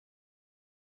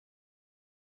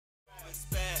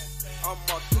I'm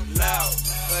off the loud.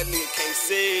 That nigga can't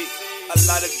see. A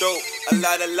lot of dope, a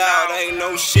lot of loud. I ain't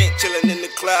no shit, chillin' in the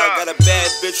cloud. Got a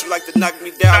bad bitch who like to knock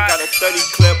me down. Got a 30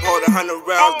 clip, hold 100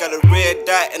 rounds. Got a red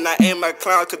dot and I aim my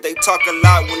clowns, cause they talk a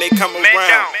lot when they come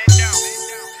around.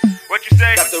 What you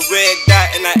say? Got the red dot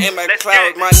and I aim my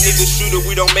cloud. My nigga shooter,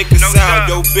 we don't make a sound.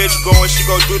 Yo bitch going, she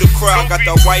gon' do the crowd. Got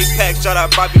the white pack, shout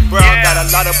out Bobby Brown. Got a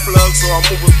lot of plugs, so I'm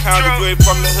moving pound. If you ain't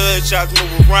from the hood, shots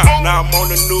move around. Now I'm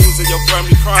on the news and your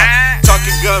family crying.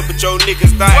 Talking guns, but your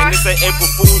niggas dying. This ain't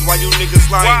April Fools, why you niggas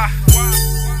lying?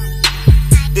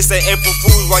 This ain't April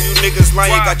Fools, why you niggas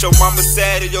lying? Got your mama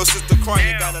sad and your sister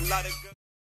crying. Got a lot of guns.